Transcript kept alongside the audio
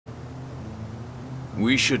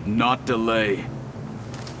We should not delay.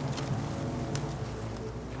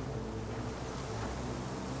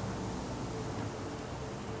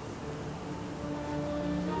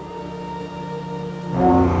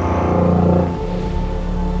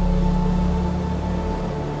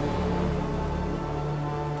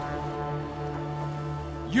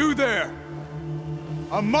 You there!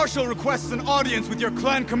 A marshal requests an audience with your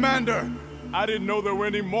clan commander! I didn't know there were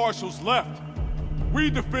any marshals left. We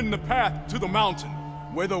defend the path to the mountain.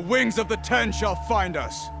 Where the wings of the Ten shall find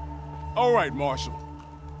us. All right, Marshal.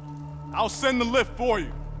 I'll send the lift for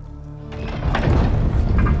you.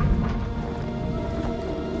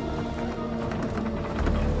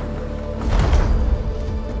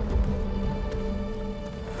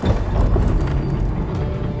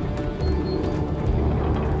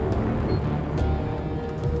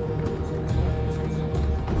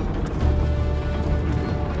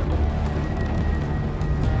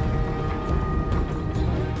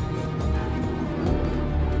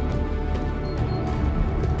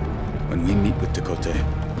 When we meet with Tekotteh,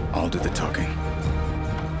 I'll do the talking.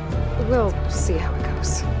 We'll see how it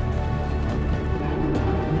goes.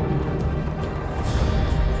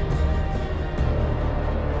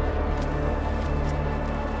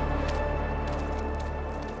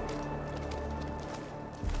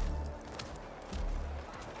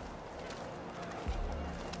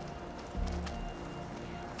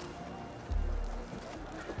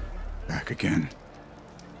 Back again.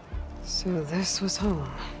 So this was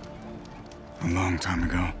home. A long time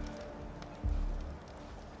ago.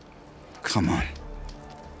 Come on.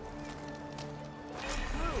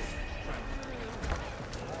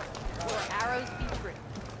 Arrows be true.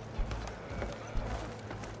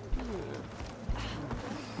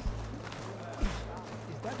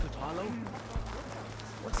 Is that Kotallo?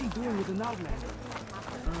 What's he doing with an outlander?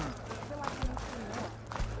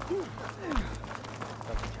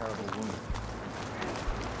 That's a terrible wound.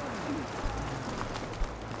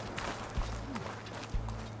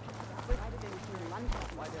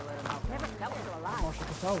 Marshal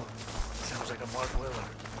Kotallo. Sounds like a Mark Willard.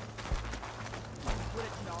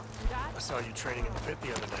 I saw you training in the pit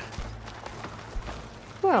the other day.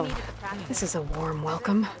 Well, this is a warm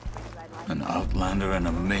welcome. An outlander and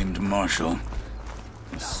a maimed marshal.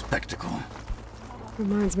 A spectacle.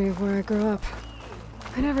 Reminds me of where I grew up.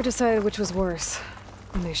 I never decided which was worse.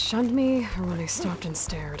 When they shunned me, or when they stopped and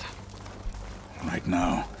stared. Right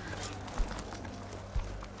now.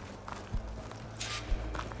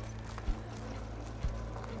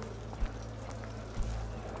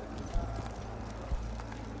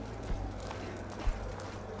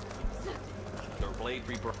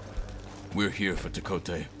 We're here for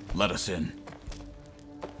Tekotteh. Let us in.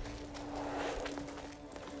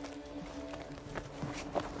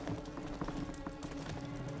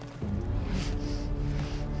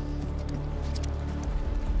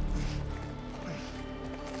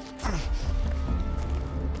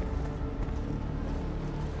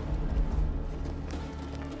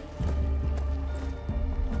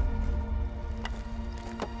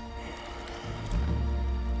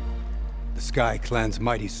 The Sky Clan's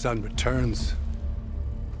mighty son returns.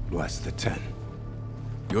 Bless the Ten.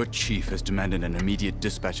 Your chief has demanded an immediate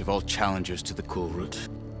dispatch of all challengers to the cool route.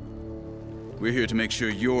 We're here to make sure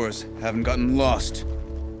yours haven't gotten lost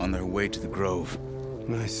on their way to the Grove.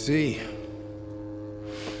 I see.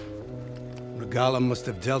 Regala must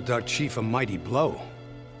have dealt our chief a mighty blow,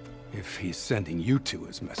 if he's sending you two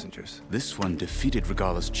as messengers. This one defeated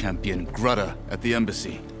Regala's champion, Grudda, at the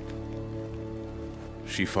embassy.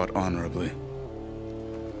 She fought honorably.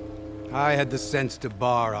 I had the sense to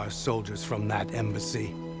bar our soldiers from that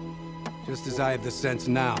embassy. Just as I have the sense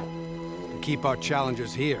now, to keep our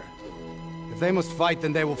challengers here. If they must fight,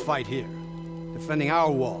 then they will fight here. Defending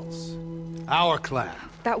our walls. Our clan.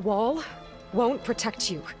 That wall won't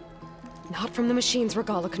protect you. Not from the machines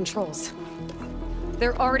Regala controls.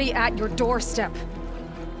 They're already at your doorstep.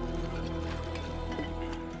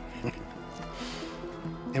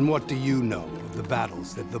 And what do you know of the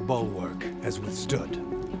battles that the Bulwark has withstood?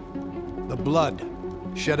 The blood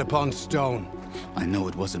shed upon stone. I know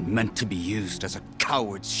it wasn't meant to be used as a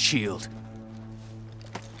coward's shield.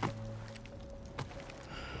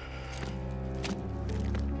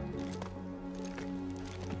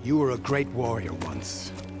 You were a great warrior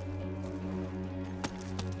once.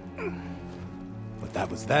 But that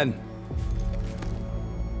was then.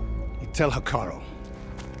 You tell Hikaru,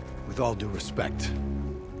 with all due respect,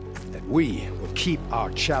 that we will keep our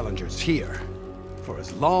challengers here for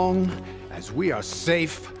as long as we are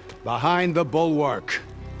safe behind the Bulwark.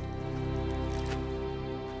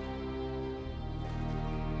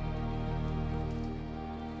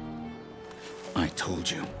 I told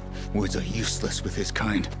you, words are useless with his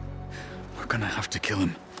kind. We're gonna have to kill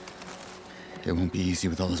him. It won't be easy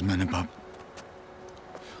with all his men about.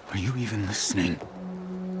 Are you even listening?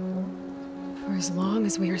 For as long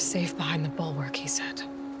as we are safe behind the bulwark, he said.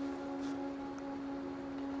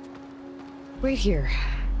 Wait here.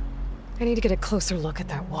 I need to get a closer look at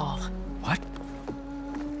that wall. What?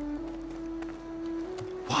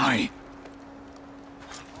 Why?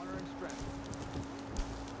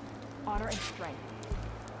 Honor and strength.